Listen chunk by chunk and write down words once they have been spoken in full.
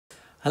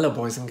Hello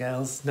boys and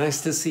girls,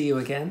 nice to see you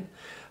again.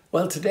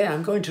 Well, today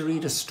I'm going to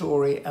read a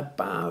story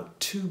about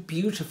two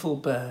beautiful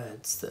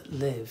birds that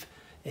live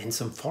in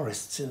some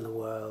forests in the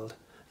world,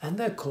 and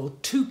they're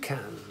called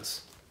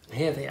toucans.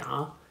 Here they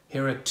are.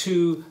 Here are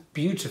two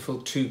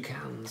beautiful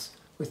toucans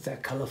with their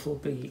colourful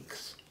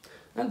beaks.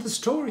 And the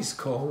story's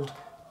called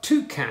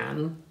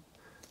Toucan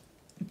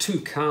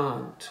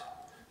Toucan't.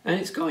 And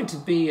it's going to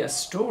be a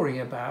story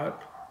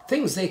about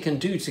things they can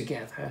do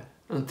together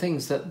and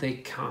things that they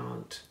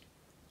can't.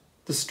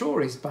 The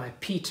story's by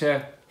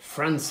Peter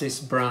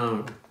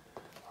Francis-Browne,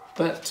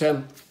 but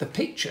the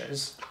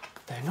pictures,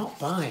 they're not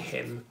by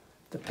him.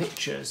 The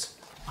pictures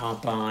are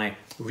by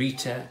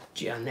Rita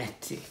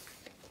Gianetti.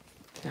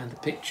 And the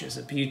pictures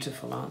are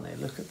beautiful, aren't they?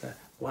 Look at the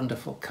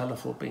wonderful,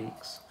 colourful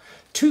beaks.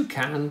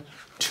 Toucan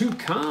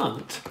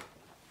Toucan't.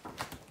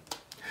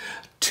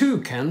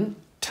 Toucan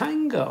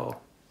tango.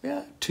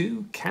 Yeah,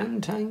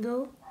 toucan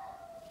tango.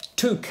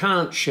 Two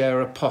can't share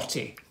a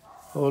potty.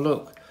 Oh,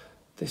 look.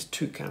 This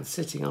toucan's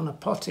sitting on a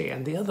potty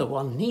and the other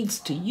one needs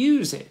to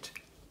use it.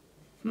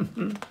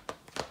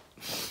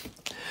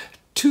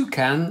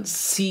 Toucan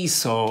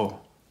seesaw.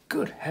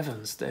 Good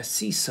heavens, they're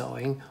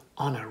seesawing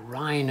on a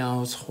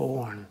rhino's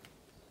horn.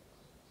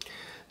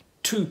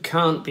 Two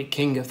can't be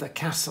king of the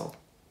castle.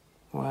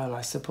 Well,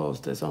 I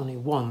suppose there's only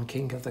one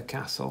king of the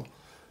castle,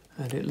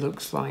 and it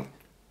looks like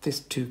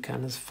this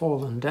toucan has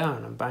fallen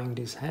down and banged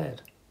his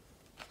head.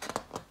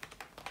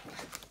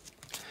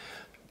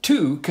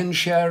 Two can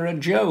share a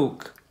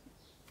joke.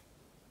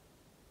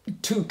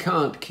 Two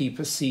can't keep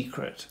a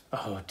secret.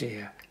 Oh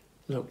dear,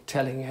 look,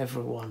 telling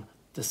everyone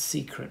the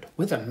secret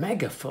with a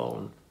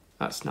megaphone.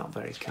 That's not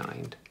very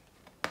kind.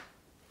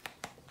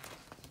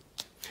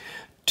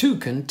 Two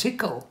can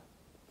tickle.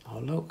 Oh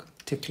look,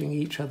 tickling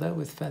each other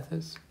with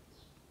feathers.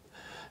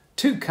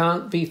 Two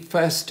can't be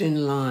first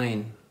in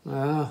line.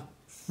 Ah,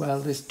 well,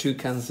 this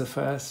toucan's the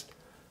first,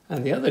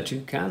 and the other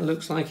toucan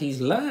looks like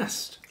he's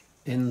last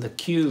in the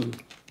queue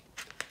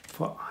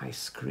for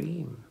ice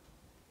cream.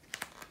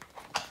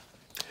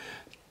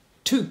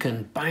 Two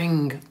can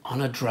bang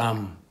on a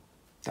drum.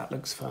 That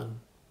looks fun.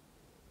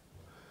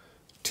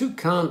 Two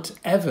can't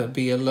ever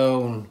be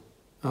alone.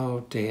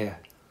 Oh dear.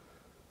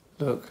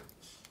 Look,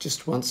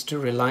 just wants to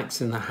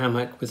relax in the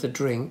hammock with a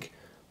drink,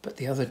 but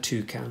the other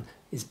toucan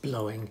is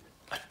blowing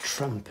a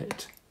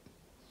trumpet.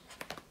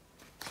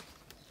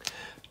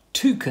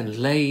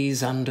 Toucan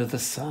lays under the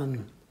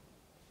sun.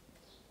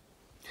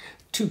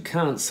 Two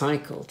can't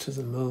cycle to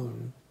the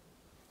moon.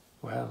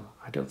 Well,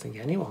 I don't think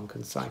anyone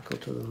can cycle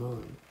to the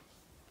moon.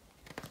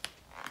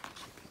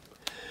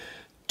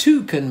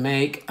 Two can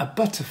make a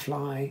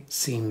butterfly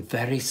seem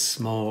very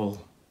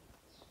small.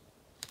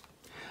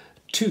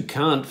 Two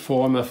can't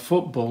form a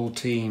football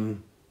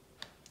team.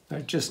 There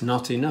are just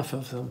not enough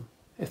of them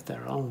if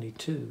there are only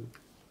two.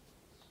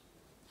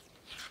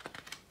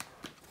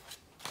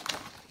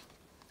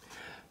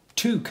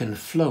 Two can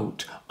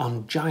float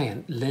on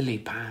giant lily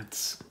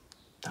pads.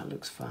 That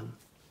looks fun.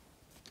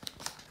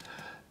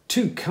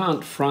 Two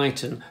can't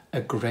frighten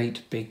a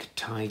great big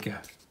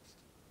tiger.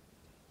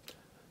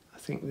 I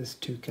think this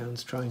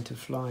toucan's trying to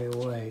fly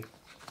away.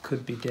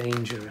 Could be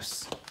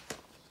dangerous.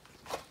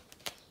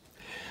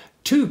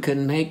 Two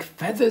can make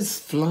feathers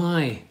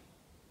fly.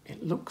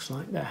 It looks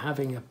like they're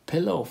having a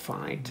pillow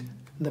fight.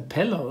 The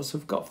pillows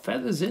have got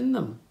feathers in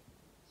them.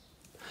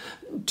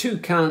 Two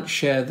can't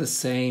share the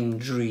same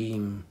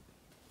dream.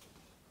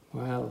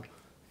 Well,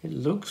 it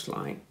looks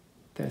like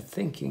they're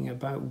thinking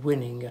about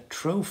winning a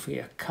trophy,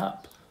 a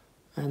cup,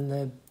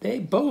 and they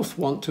both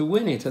want to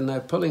win it and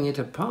they're pulling it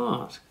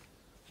apart.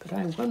 But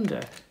I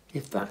wonder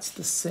if that's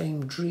the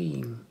same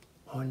dream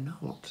or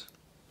not.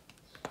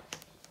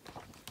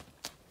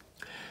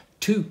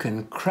 Two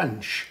can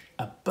crunch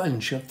a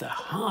bunch of the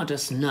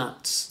hardest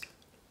nuts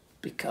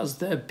because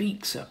their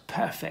beaks are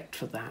perfect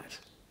for that.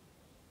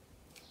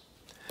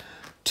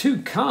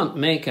 Two can't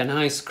make an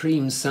ice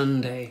cream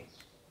sundae.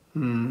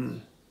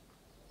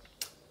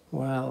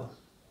 Well,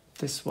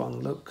 this one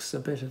looks a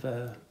bit of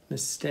a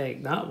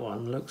mistake. That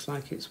one looks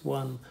like it's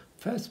won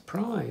first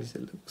prize.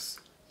 It looks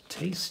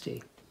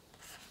tasty.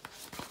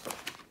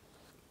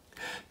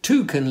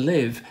 Two can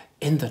live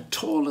in the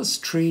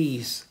tallest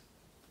trees.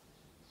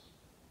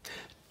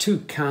 Two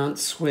can't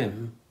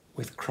swim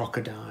with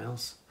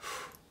crocodiles.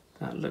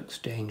 That looks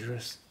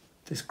dangerous.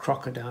 This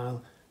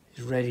crocodile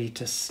is ready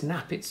to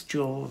snap its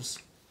jaws.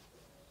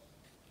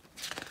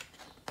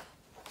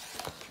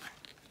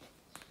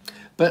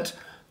 But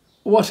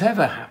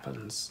whatever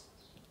happens,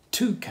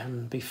 two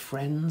can be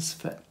friends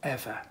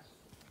forever.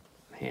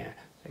 Here,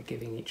 they're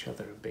giving each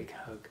other a big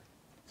hug.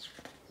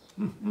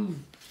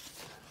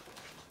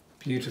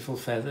 Beautiful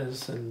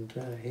feathers, and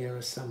here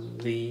are some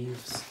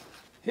leaves.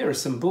 Here are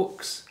some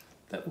books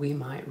that we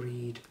might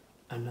read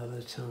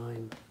another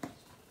time.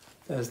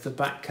 There's the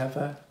back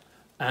cover,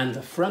 and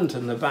the front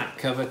and the back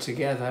cover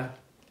together,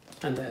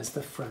 and there's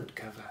the front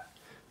cover.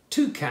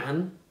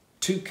 Toucan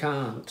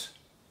Toucan't.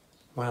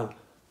 Well,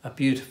 a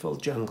beautiful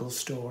jungle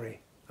story.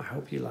 I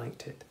hope you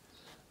liked it.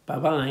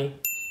 Bye-bye.